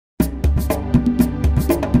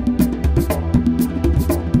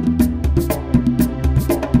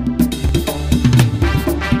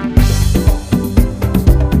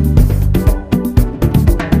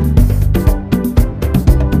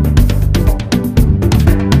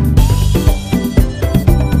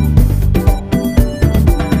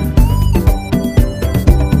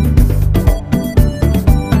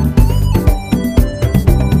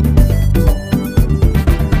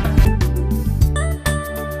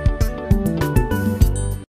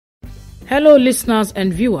Hello listeners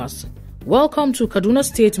and viewers. Welcome to Kaduna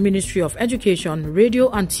State Ministry of Education Radio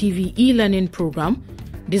and TV e-learning program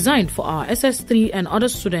designed for our SS3 and other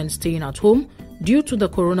students staying at home due to the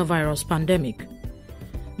coronavirus pandemic.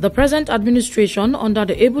 The present administration, under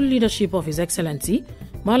the able leadership of His Excellency,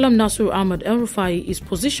 Malam Nasir Ahmed El-Rufai, is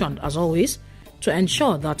positioned, as always, to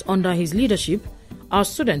ensure that under his leadership, our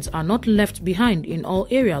students are not left behind in all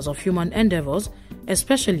areas of human endeavors,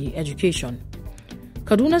 especially education.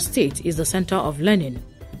 Kaduna State is the center of learning.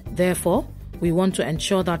 Therefore, we want to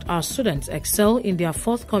ensure that our students excel in their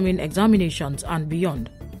forthcoming examinations and beyond.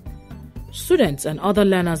 Students and other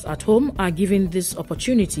learners at home are given this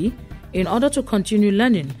opportunity in order to continue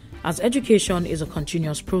learning, as education is a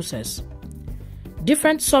continuous process.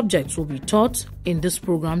 Different subjects will be taught in this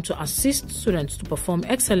program to assist students to perform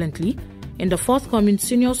excellently in the forthcoming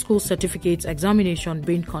Senior School Certificate examination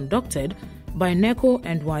being conducted by NECO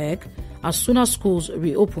and WAEC as soon as schools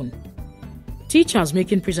reopen. Teachers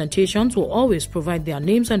making presentations will always provide their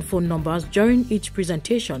names and phone numbers during each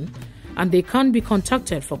presentation, and they can be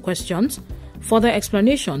contacted for questions, further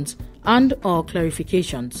explanations, and/or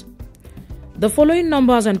clarifications. The following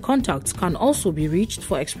numbers and contacts can also be reached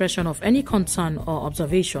for expression of any concern or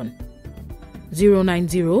observation: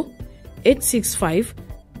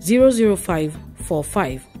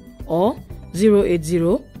 090-865-00545 or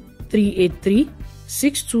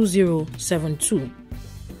 080-383-62072.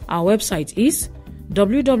 Our website is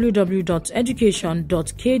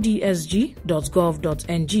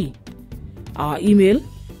www.education.kdsg.gov.ng. Our email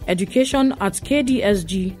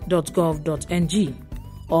education@kdsg.gov.ng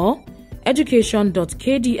or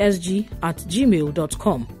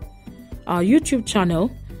education.kdsg@gmail.com. Our YouTube channel,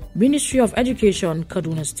 Ministry of Education,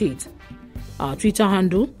 Kaduna State. Our Twitter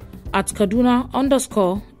handle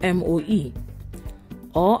 @Kaduna_MOE.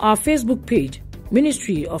 Or our Facebook page,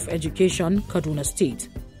 Ministry of Education, Kaduna State.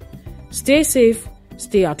 Stay safe,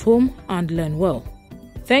 stay at home, and learn well.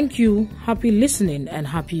 Thank you, happy listening, and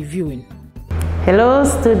happy viewing. Hello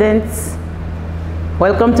students,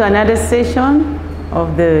 welcome to another session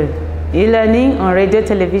of the e-learning on Radio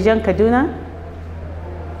Television Kaduna.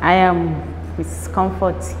 I am Ms.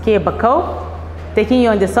 Comfort K. Bakau, taking you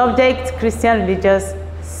on the subject Christian Religious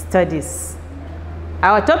Studies.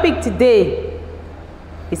 Our topic today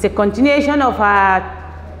is a continuation of our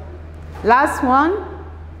last one,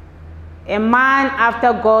 a man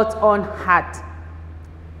after God's own heart.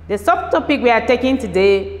 The subtopic we are taking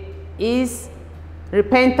today is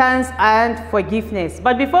repentance and forgiveness.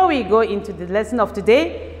 But before we go into the lesson of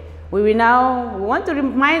today, we want to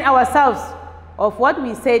remind ourselves of what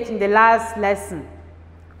we said in the last lesson.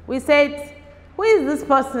 We said, who is this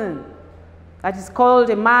person that is called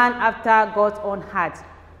a man after God's own heart?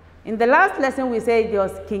 In the last lesson, we said it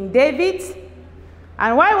was King David.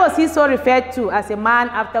 And why was he so referred to as a man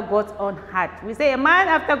after God's own heart? We say a man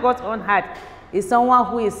after God's own heart is someone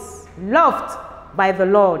who is loved by the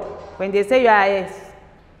Lord. When they say you are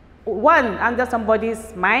one under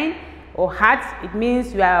somebody's mind or heart, it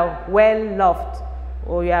means you are well loved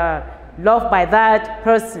or you are loved by that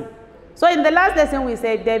person. So in the last lesson, we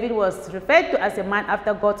said David was referred to as a man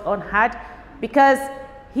after God's own heart because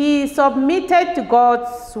he submitted to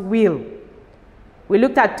God's will. We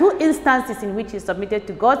looked at two instances in which he submitted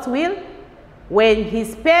to God's will. When he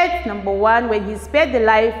spared, number one, when he spared the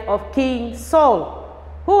life of King Saul,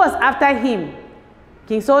 who was after him.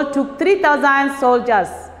 King Saul took 3,000 soldiers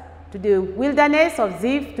to the wilderness of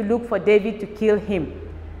Ziph to look for David to kill him.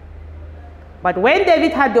 But when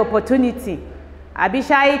David had the opportunity,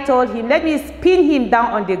 Abishai told him, let me pin him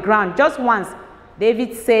down on the ground just once.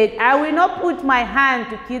 David said, I will not put my hand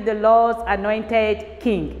to kill the Lord's anointed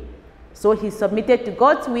king. So he submitted to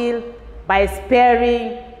God's will by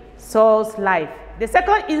sparing Saul's life. The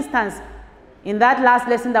second instance in that last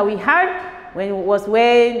lesson that we had was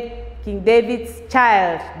when King David's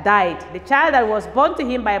child died. The child that was born to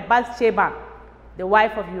him by Bathsheba, the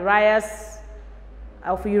wife of Uriah.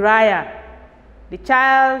 The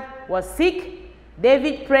child was sick.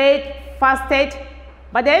 David prayed, fasted.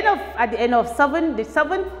 But at the end of the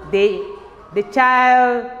seventh day, the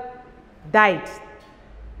child died.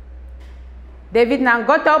 David now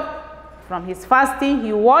got up from his fasting.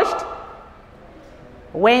 He washed,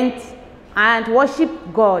 went and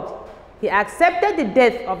worshiped God. He accepted the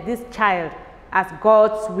death of this child as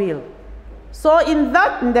God's will. So in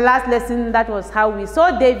the last lesson, that was how we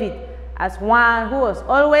saw David as one who was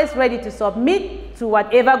always ready to submit to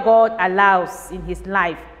whatever God allows in his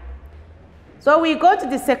life. So we go to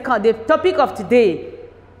the topic of today,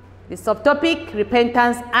 the subtopic,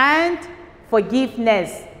 repentance and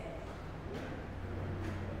forgiveness.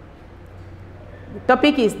 The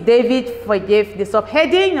topic is David forgave. The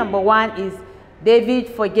subheading number 1 is David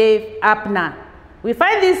forgave Abner. We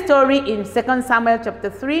find this story in 2 Samuel chapter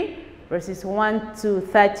 3, verses 1 to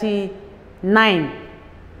 39.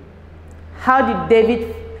 How did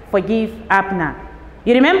David forgive Abner?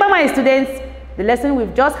 You remember, my students, the lesson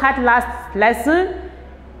we've just had last lesson?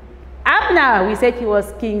 Abner, we said he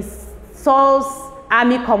was King Saul's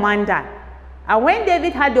army commander. And when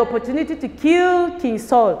David had the opportunity to kill King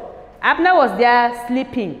Saul, Abner was there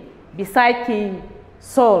sleeping beside King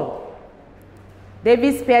Saul.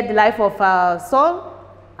 David spared the life of Saul,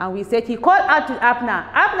 and we said he called out to Abner,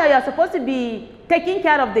 Abner, you are supposed to be taking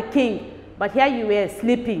care of the king, but here you were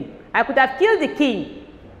sleeping. I could have killed the king,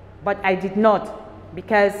 but I did not,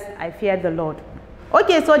 because I feared the Lord.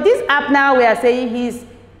 Okay, so this Abner, we are saying he's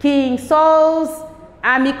King Saul's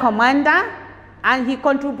army commander, and he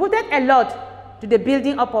contributed a lot to the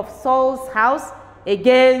building up of Saul's house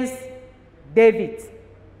against David.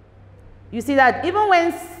 You see that even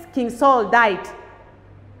when King Saul died,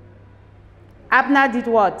 Abner did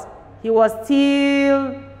what? He was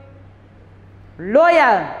still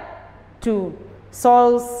loyal to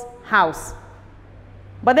Saul's house.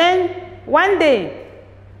 But then one day,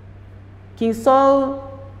 King Saul's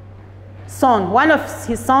son, one of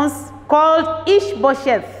his sons called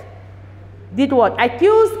Ishbosheth, did what?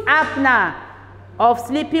 Accused Abner of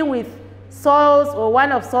sleeping with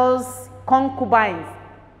one of Saul's concubines.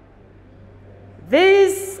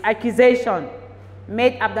 This accusation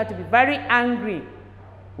made Abner to be very angry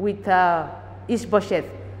with Ishbosheth,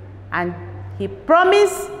 and he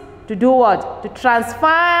promised to do what? To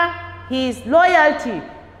transfer his loyalty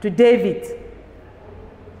to David.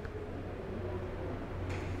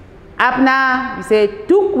 Abner, we say,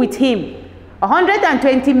 took with him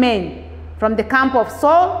 120 men from the camp of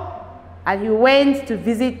Saul, and he went to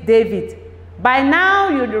visit David. By now,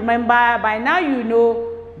 you remember, by now you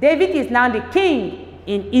know, David is now the king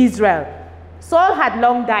in Israel. Saul had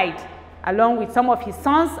long died, along with some of his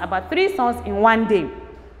sons, about 3 sons in one day.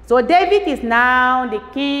 So David is now the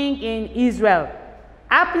king in Israel.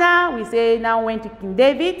 Abner, we say, now went to King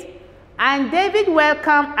David, and David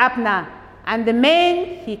welcomed Abner and the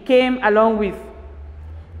men he came along with.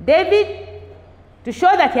 David, to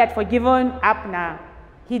show that he had forgiven Abner,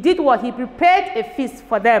 he did what? He prepared a feast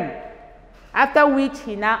for them, after which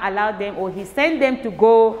he now allowed them, or he sent them to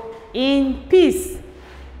go in peace.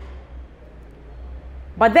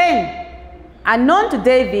 But then, unknown to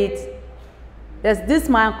David, there's this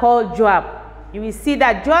man called Joab. You will see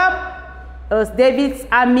that Joab was David's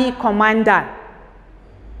army commander.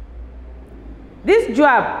 This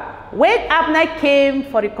Joab, when Abner came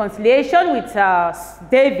for reconciliation with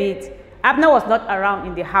David, Abner was not around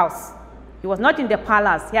in the house. He was not in the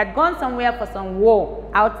palace. He had gone somewhere for some war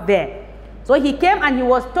out there. So he came and he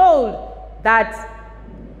was told that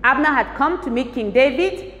Abner had come to meet King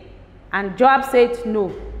David, and Joab said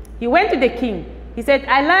no. He went to the king. He said,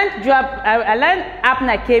 I learned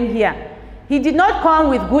Abner came here. He did not come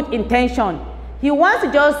with good intention. He wants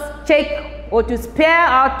to just check or to spare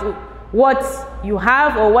out what you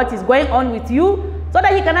have or what is going on with you, so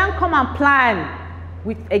that he can now come and plan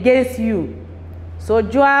against you. So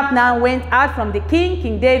Joab now went out from the king,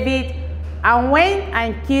 King David, and went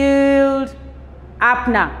and killed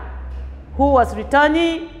Abner, who was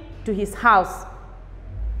returning to his house.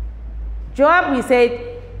 Joab, we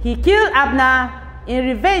said, he killed Abner in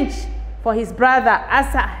revenge for his brother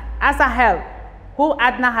Asahel, who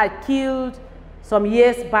Abner had killed some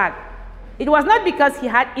years back. It was not because he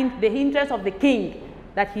had the interest of the king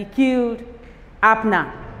that he killed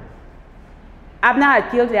Abner. Abner had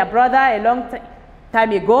killed their brother a long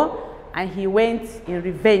time ago, and he went in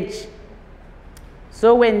revenge.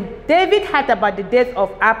 So when David heard about the death of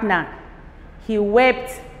Abner, he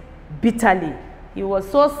wept bitterly. He was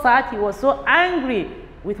so sad, he was so angry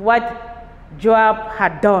with what Joab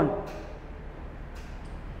had done.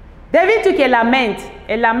 David took a lament.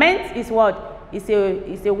 A lament is what? It's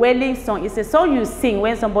a wailing song. It's a song you sing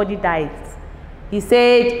when somebody dies. He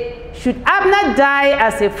said, should Abner die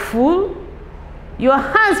as a fool? Your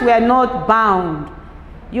hands were not bound.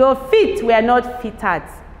 Your feet were not fitted.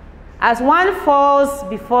 As one falls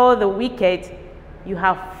before the wicked, you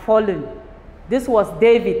have fallen. This was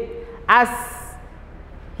David. As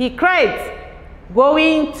he cried,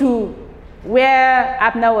 going to where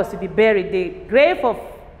Abner was to be buried, the grave of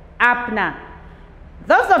Abner.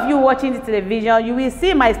 Those of you watching the television, you will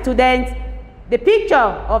see, my students, the picture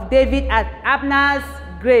of David at Abner's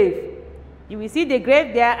grave. You will see the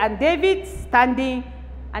grave there, and David standing,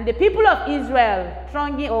 and the people of Israel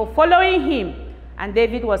thronging or following him. And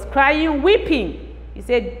David was crying, weeping. He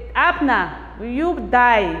said, Abner, will you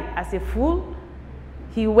die as a fool?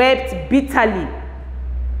 he wept bitterly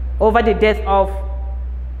over the death of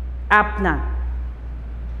Abner.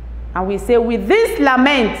 And we say, with this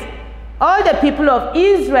lament, all the people of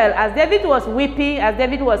Israel, as David was weeping, as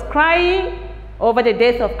David was crying over the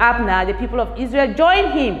death of Abner, the people of Israel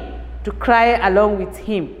joined him to cry along with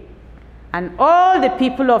him. And all the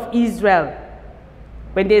people of Israel,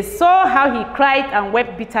 when they saw how he cried and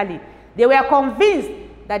wept bitterly, they were convinced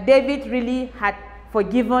that David really had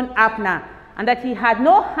forgiven Abner and that he had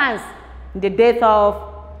no hands in the death of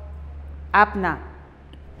Abner.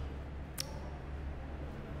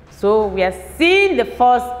 So we are seeing the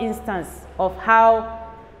first instance of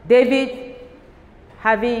how David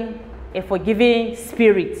having a forgiving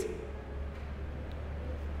spirit.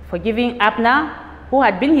 Forgiving Abner, who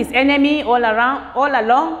had been his enemy all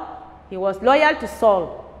along. He was loyal to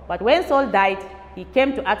Saul. But when Saul died, he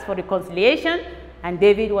came to ask for reconciliation, and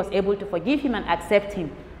David was able to forgive him and accept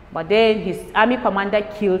him. But then his army commander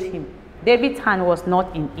killed him. David's hand was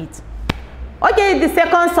not in it. Okay, the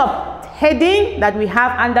second subheading that we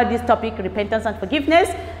have under this topic, repentance and forgiveness,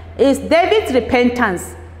 is David's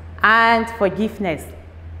repentance and forgiveness.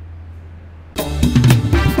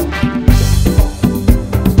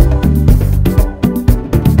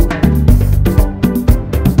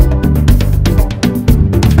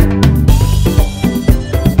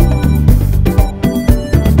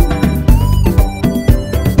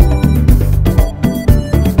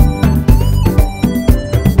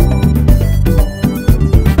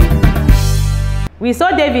 We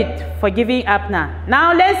saw David forgiving Abner.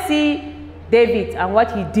 Now let's see David and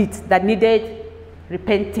what he did that needed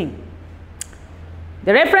repenting.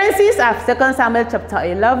 The references are 2 Samuel chapter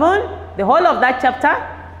 11, the whole of that chapter.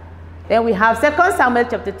 Then we have 2 Samuel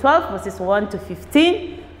chapter 12, verses 1 to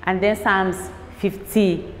 15, and then Psalms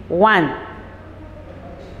 51.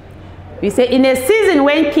 We say, in a season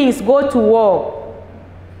when kings go to war,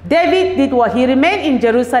 David did what? He remained in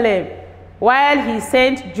Jerusalem while he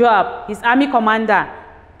sent Joab, his army commander,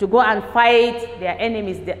 to go and fight their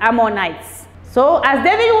enemies, the Ammonites. So as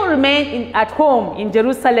David would remain at home in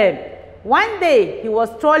Jerusalem, one day he was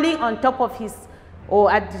strolling on top of his,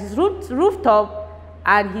 at his rooftop,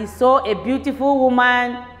 and he saw a beautiful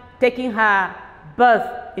woman taking her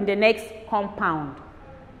birth in the next compound.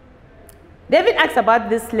 David asked about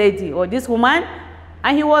this lady or this woman,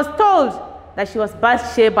 and he was told that she was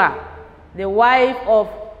Bathsheba, the wife of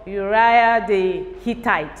Uriah the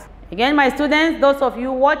Hittite. Again, my students, those of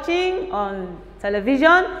you watching on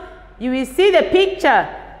television, you will see the picture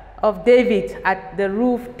of David at the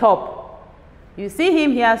rooftop. You see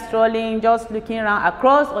him here strolling, just looking around.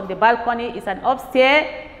 Across on the balcony is an upstairs,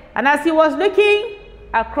 and as he was looking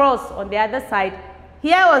across on the other side,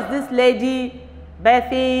 here was this lady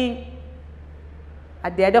bathing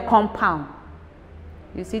at the other compound.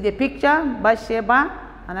 You see the picture, Bathsheba,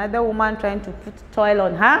 another woman trying to put oil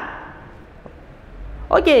on her.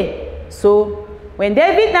 Okay, so when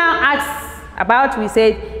David now asks about, we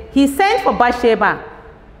said, he sent for Bathsheba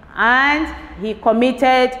and he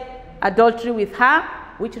committed adultery with her,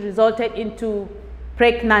 which resulted into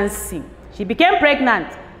pregnancy. She became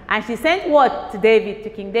pregnant and she sent word to David, to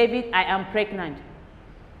King David, I am pregnant.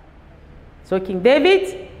 So King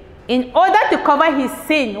David, in order to cover his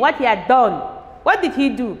sin, what he had done, what did he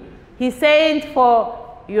do? He sent for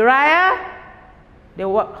Uriah, the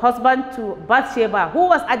husband to Bathsheba, who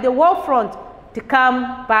was at the war front, to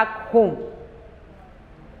come back home.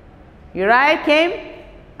 Uriah came,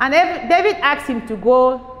 and David asked him to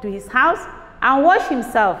go to his house and wash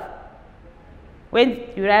himself. When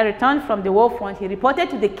Uriah returned from the war front, he reported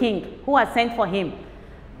to the king who had sent for him.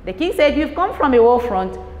 The king said, you've come from a war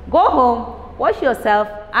front, go home, wash yourself,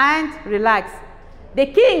 and relax. The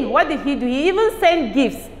king, what did he do? He even sent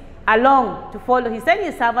gifts along to follow. He sent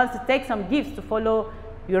his servants to take some gifts to follow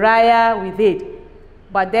Uriah with it.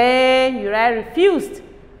 But then Uriah refused,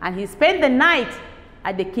 and he spent the night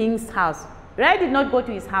at the king's house. Uriah did not go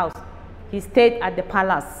to his house. He stayed at the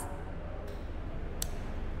palace.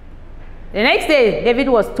 The next day, David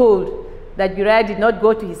was told that Uriah did not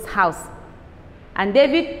go to his house. And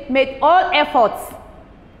David made all efforts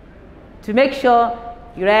to make sure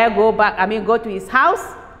Uriah go to his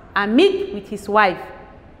house and meet with his wife.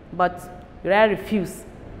 But Uriah refused.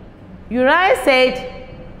 Uriah said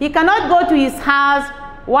he cannot go to his house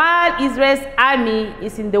while Israel's army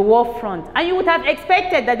is in the war front. And you would have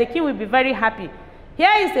expected that the king would be very happy.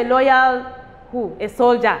 Here is a loyal a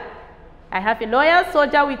soldier. I have a loyal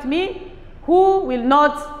soldier with me who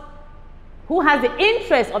has the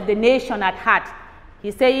interest of the nation at heart.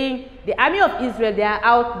 He's saying, the army of Israel, they are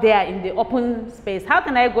out there in the open space. How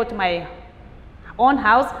can I go to my own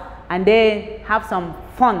house and then have some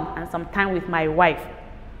fun and some time with my wife?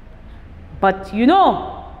 But you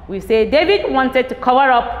know, we say David wanted to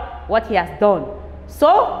cover up what he has done.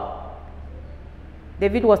 So,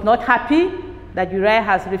 David was not happy that Uriah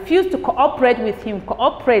has refused to cooperate with him,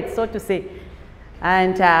 so to say.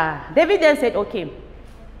 And David then said, okay,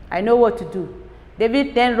 I know what to do.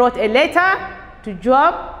 David then wrote a letter to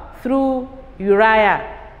Joab through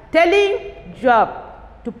Uriah, telling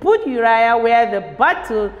Joab to put Uriah where the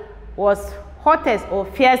battle was hottest or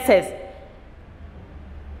fiercest.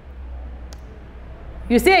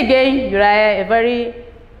 You see again, Uriah, a very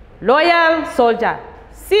loyal soldier.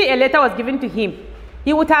 See, a letter was given to him.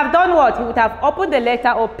 He would have done what? He would have opened the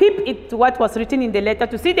letter or peeped it to what was written in the letter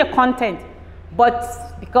to see the content.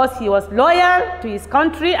 But because he was loyal to his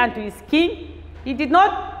country and to his king, he did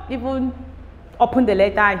not even open the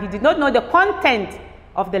letter, and he did not know the content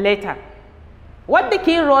of the letter. What the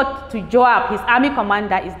king wrote to Joab, his army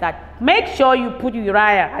commander, is that make sure you put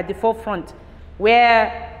Uriah at the forefront,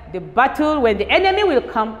 where the battle, when the enemy will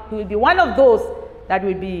come, he will be one of those that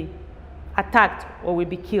will be attacked or will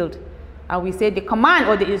be killed. And we say the command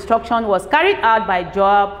or the instruction was carried out by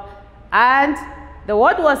Joab, and the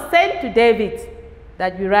word was sent to David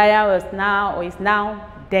that Uriah is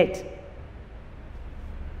now dead.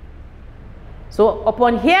 So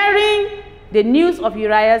upon hearing the news of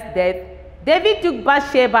Uriah's death, David took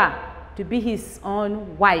Bathsheba to be his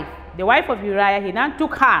own wife. The wife of Uriah, he now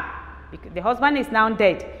took her, because the husband is now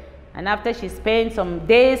dead. And after she spent some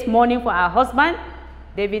days mourning for her husband,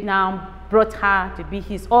 David now brought her to be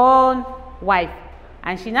his own wife.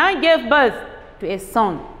 And she now gave birth to a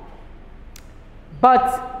son.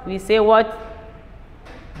 But we say what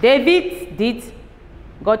David did,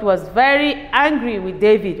 God was very angry with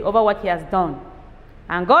David over what he has done.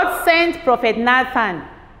 And God sent Prophet Nathan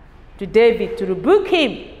to David to rebuke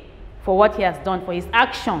him for what he has done, for his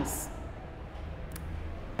actions.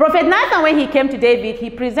 Prophet Nathan, when he came to David, he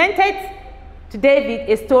presented to David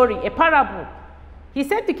a story, a parable. He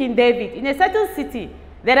said to King David, in a certain city,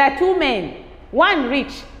 there are two men, one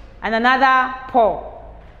rich and another poor.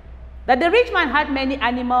 That the rich man had many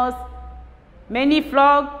animals, many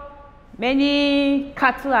flocks, many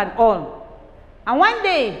cattle and all. And one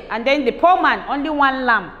day, and then the poor man, only one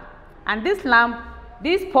lamb. And this lamb,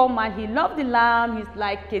 this poor man, he loved the lamb. He's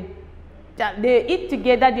like, they eat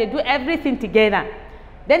together, they do everything together.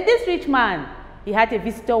 Then this rich man, he had a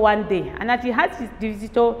visitor one day. And as he had his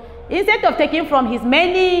visitor, instead of taking from his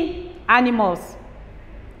many animals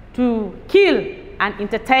to kill and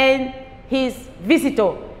entertain his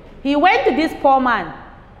visitor, he went to this poor man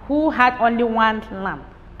who had only one lamb.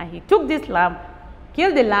 And he took this lamb,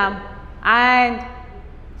 killed the lamb, and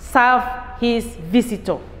served his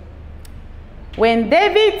visitor. When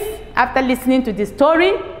David, after listening to this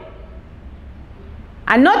story,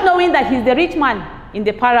 and not knowing that he's the rich man in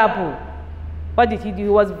the parable, what did he do? He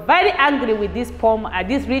was very angry with this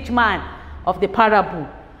rich man of the parable.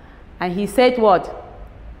 And he said what?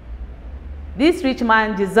 This rich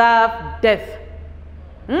man deserved death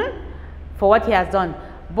for what he has done.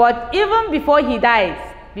 But even before he dies,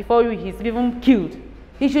 before he's even killed,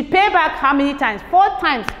 he should pay back how many times? 4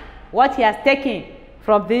 times what he has taken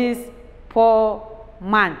from this poor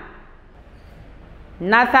man.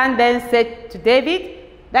 Nathan then said to David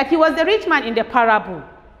that he was the rich man in the parable.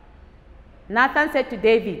 Nathan said to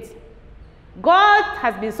David, God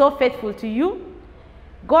has been so faithful to you.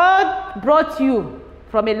 God brought you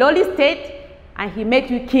from a lowly state and he made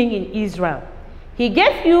you king in Israel. He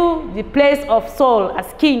gave you the place of Saul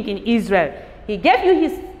as king in Israel. He gave you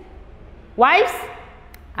his wives,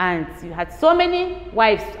 and you had so many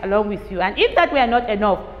wives along with you. And if that were not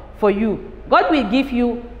enough for you, God will give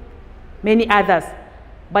you many others.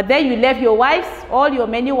 But then you left your wives, all your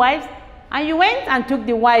many wives, and you went and took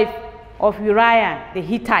the wife of Uriah the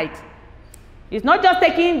Hittite. It's not just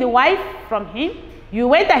taking the wife from him, you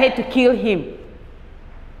went ahead to kill him.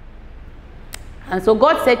 And so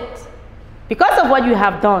God said, because of what you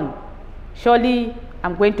have done, surely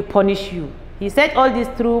I'm going to punish you. He said all this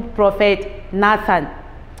through Prophet Nathan.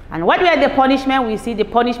 And what were the punishment? We see the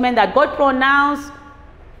punishment that God pronounced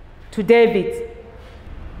to David.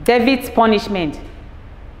 David's punishment.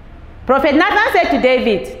 Prophet Nathan said to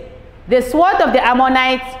David, the sword of the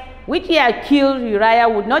Ammonites, which he had killed Uriah,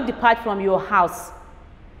 would not depart from your house.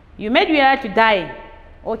 You made Uriah to die.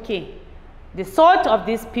 Okay. The sword of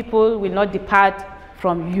these people will not depart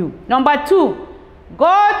from you. Number 2,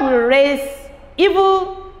 God will raise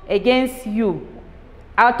evil against you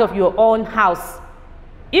out of your own house.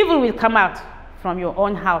 Evil will come out from your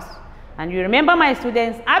own house. And you remember, my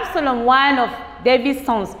students, Absalom, one of David's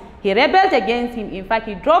sons, he rebelled against him. In fact,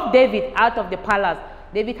 he drove David out of the palace.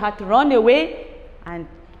 David had to run away and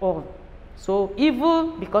So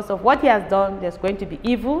evil, because of what he has done, there's going to be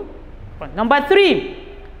evil. Number 3,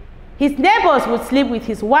 his neighbors would sleep with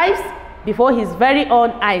his wives before his very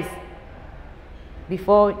own eyes,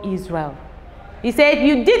 before Israel. He said,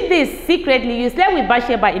 you did this secretly, you slept with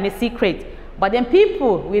Bathsheba in a secret, but then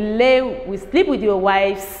people will sleep with your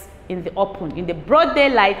wives in the open, in the broad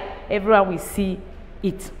daylight, everyone will see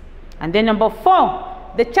it. And then number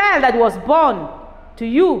 4, the child that was born to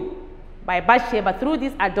you by Bathsheba through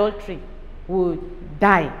this adultery would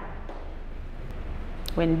die.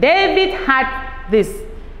 When David had this,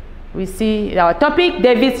 we see our topic,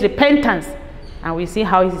 David's repentance, and we see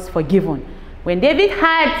how he is forgiven. When David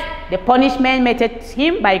had the punishment meted to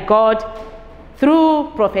him by God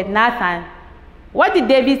through prophet Nathan, what did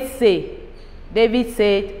David say? David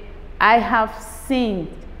said, I have sinned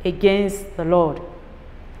against the Lord.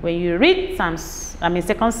 When you read 2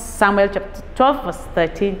 Samuel chapter 12 verse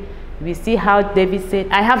 13, we see how David said,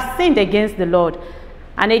 I have sinned against the Lord.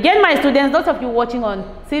 And again, my students, those of you watching on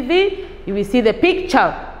TV, you will see the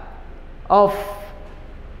picture of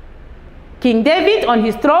King David on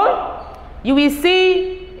his throne. You will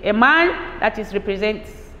see a man that is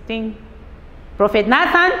representing prophet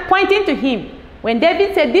Nathan pointing to him. When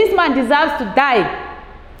David said, this man deserves to die,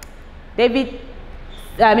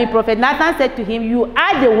 prophet Nathan said to him, you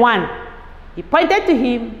are the one. He pointed to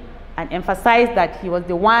him and emphasized that he was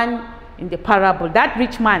the one in the parable, that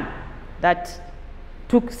rich man that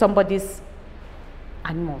took somebody's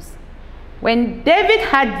animals. When David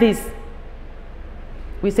had this,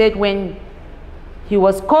 we said when he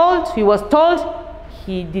was told,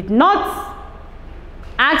 he did not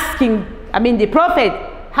ask the prophet,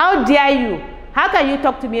 how dare you? How can you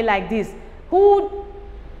talk to me like this?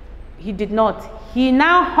 He did not. He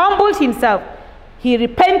now humbled himself. He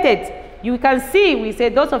repented. You can see, we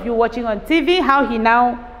said, those of you watching on TV, how he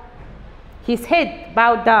now, his head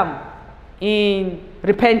bowed down in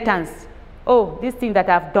repentance. Oh, this thing that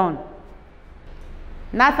I've done.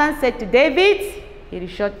 Nathan said to David, he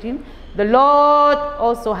reassured him, the Lord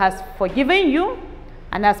also has forgiven you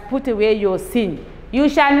and has put away your sin. You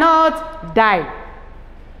shall not die.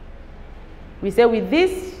 We say with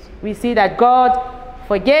this, we see that God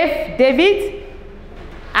forgave David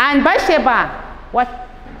and Bathsheba. What?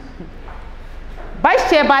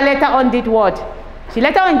 Bathsheba later on did what? She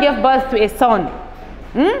later on gave birth to a son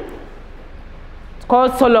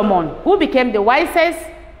called Solomon, who became the wisest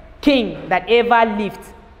king that ever lived.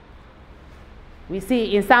 We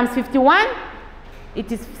see in Psalm 51,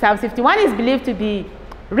 Psalm 51 is believed to be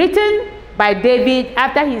written by David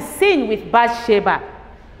after his sin with Bathsheba.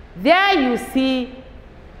 There you see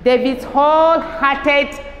David's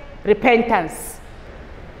wholehearted repentance.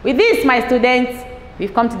 With this, my students,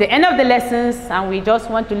 we've come to the end of the lessons, and we just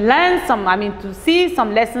want to learn to see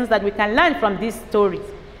some lessons that we can learn from these stories.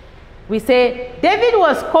 We say David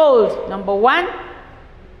was called, number 1,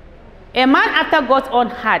 a man after God's own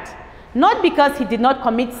heart, not because he did not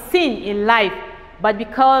commit sin in life, but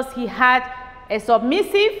because he had a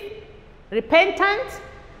submissive, repentant,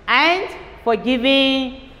 and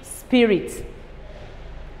forgiving spirit.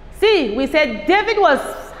 See, we said David was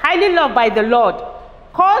highly loved by the Lord,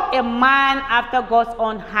 called a man after God's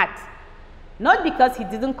own heart, not because he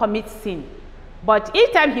didn't commit sin, but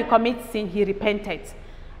each time he commits sin, he repented.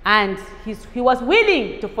 And he was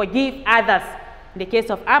willing to forgive others. In the case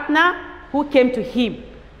of Abner, who came to him.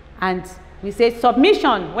 And we say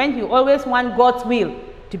submission, when you always want God's will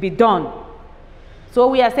to be done. So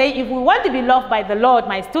we are saying if we want to be loved by the Lord,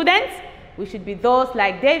 my students, we should be those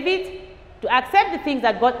like David, to accept the things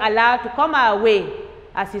that God allowed to come our way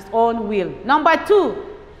as his own will. Number 2,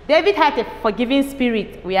 David had a forgiving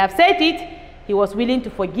spirit. We have said it. He was willing to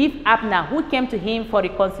forgive Abner, who came to him for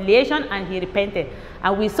reconciliation, and he repented.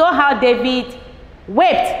 And we saw how David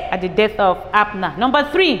wept at the death of Abner. Number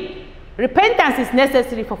 3, repentance is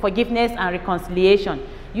necessary for forgiveness and reconciliation.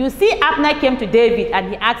 You see, Abner came to David and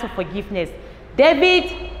he asked for forgiveness.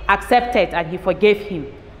 David accepted and he forgave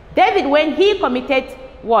him. David, when he committed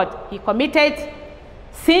what? He committed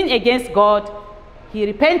sin against God. He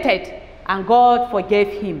repented and God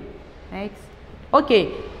forgave him. Next.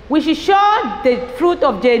 Okay. We should show the fruit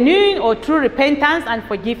of genuine or true repentance and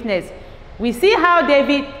forgiveness. We see how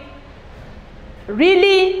David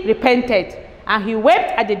really repented and he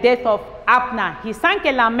wept at the death of Abner. He sang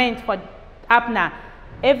a lament for Abner.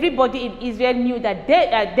 Everybody in Israel knew that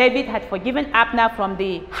David had forgiven Abner from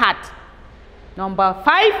the heart. Number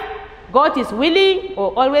 5, God is willing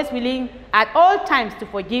or always willing at all times to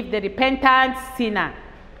forgive the repentant sinner.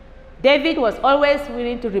 David was always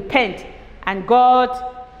willing to repent, and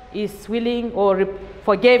God is willing or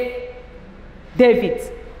forgave David.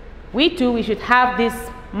 We too, we should have this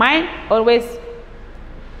mind, always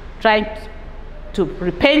trying to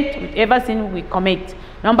repent with every sin we commit.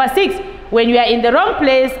 Number 6, when you are in the wrong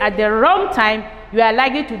place at the wrong time, you are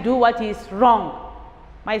likely to do what is wrong.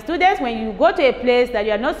 My students, when you go to a place that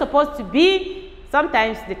you are not supposed to be,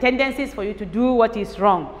 sometimes the tendency is for you to do what is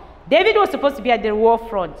wrong. David was supposed to be at the war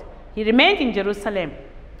front. He remained in Jerusalem,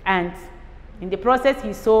 and in the process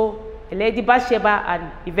he saw a lady Bathsheba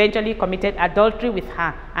and eventually committed adultery with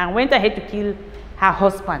her and went ahead to kill her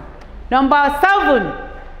husband. Number 7,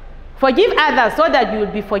 forgive others so that you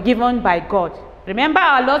will be forgiven by God. Remember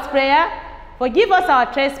our Lord's Prayer? Forgive us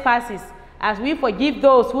our trespasses as we forgive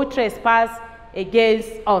those who trespass against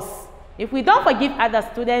us. If we don't forgive other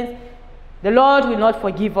students, the Lord will not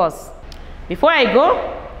forgive us. Before I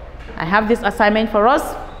go, I have this assignment for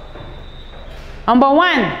us. Number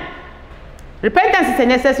 1, repentance is a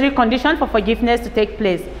necessary condition for forgiveness to take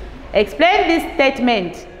place. Explain this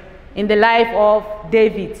statement in the life of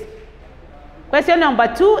David. Question number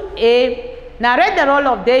 2a, narrate the role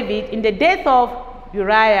of David in the death of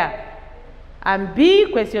Uriah. And B,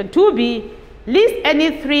 question 2b, list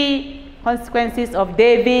any 3 consequences of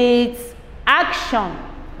David's action.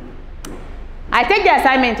 I take the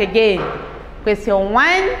assignment again. Question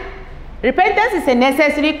 1, repentance is a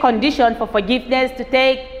necessary condition for forgiveness to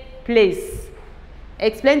take place.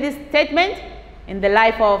 Explain this statement in the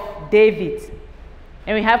life of David.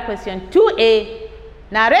 And we have question 2a,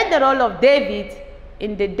 narrate the role of David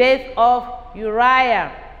in the death of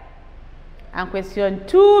Uriah. And question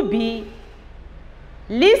 2b,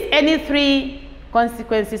 list any 3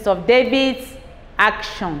 consequences of David's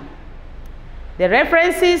action. The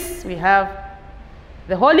references, we have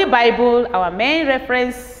the Holy Bible, our main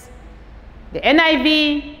reference, the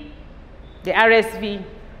NIV, the RSV,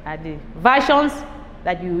 are the versions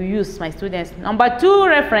that you use, my students. Number 2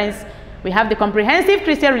 reference, we have the Comprehensive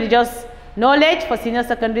Christian Religious Knowledge for Senior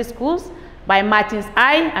Secondary Schools by Martins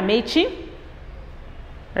I. Amechi.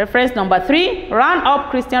 Reference number 3, Round Up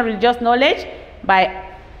Christian Religious Knowledge by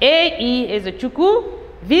A.E. Ezochukwu,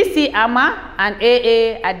 V.C. Ama, and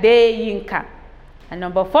A.A. Adeyinka. And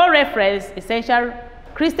number 4 reference, Essential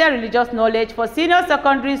Christian Religious Knowledge for Senior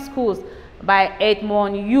Secondary Schools by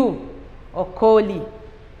Edmond U. Okoli.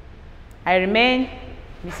 I remain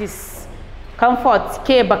Mrs. Comfort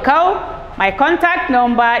K. Bakau. My contact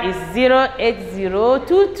number is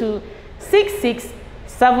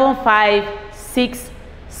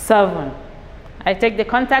 08022667567. I take the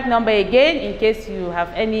contact number again in case you have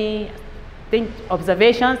any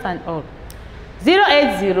observations and all.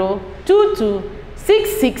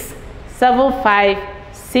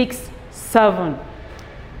 08022667567.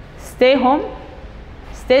 Stay home,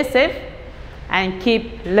 stay safe, and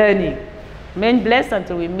keep learning. Remain blessed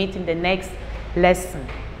until we meet in the next lesson.